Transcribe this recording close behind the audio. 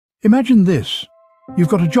Imagine this. You've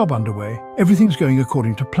got a job underway, everything's going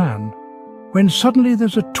according to plan, when suddenly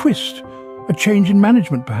there's a twist, a change in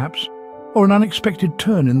management perhaps, or an unexpected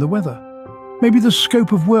turn in the weather. Maybe the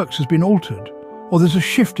scope of works has been altered, or there's a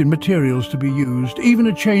shift in materials to be used. Even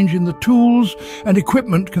a change in the tools and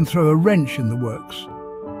equipment can throw a wrench in the works.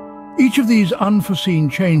 Each of these unforeseen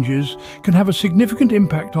changes can have a significant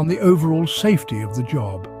impact on the overall safety of the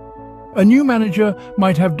job. A new manager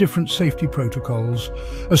might have different safety protocols.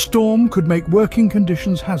 A storm could make working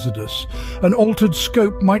conditions hazardous. An altered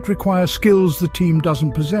scope might require skills the team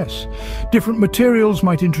doesn't possess. Different materials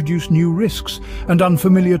might introduce new risks, and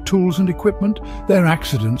unfamiliar tools and equipment, they're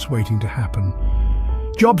accidents waiting to happen.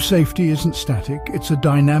 Job safety isn't static, it's a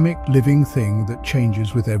dynamic, living thing that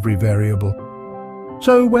changes with every variable.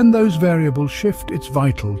 So when those variables shift, it's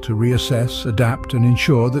vital to reassess, adapt, and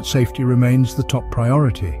ensure that safety remains the top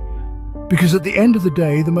priority. Because at the end of the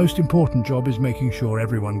day, the most important job is making sure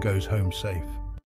everyone goes home safe.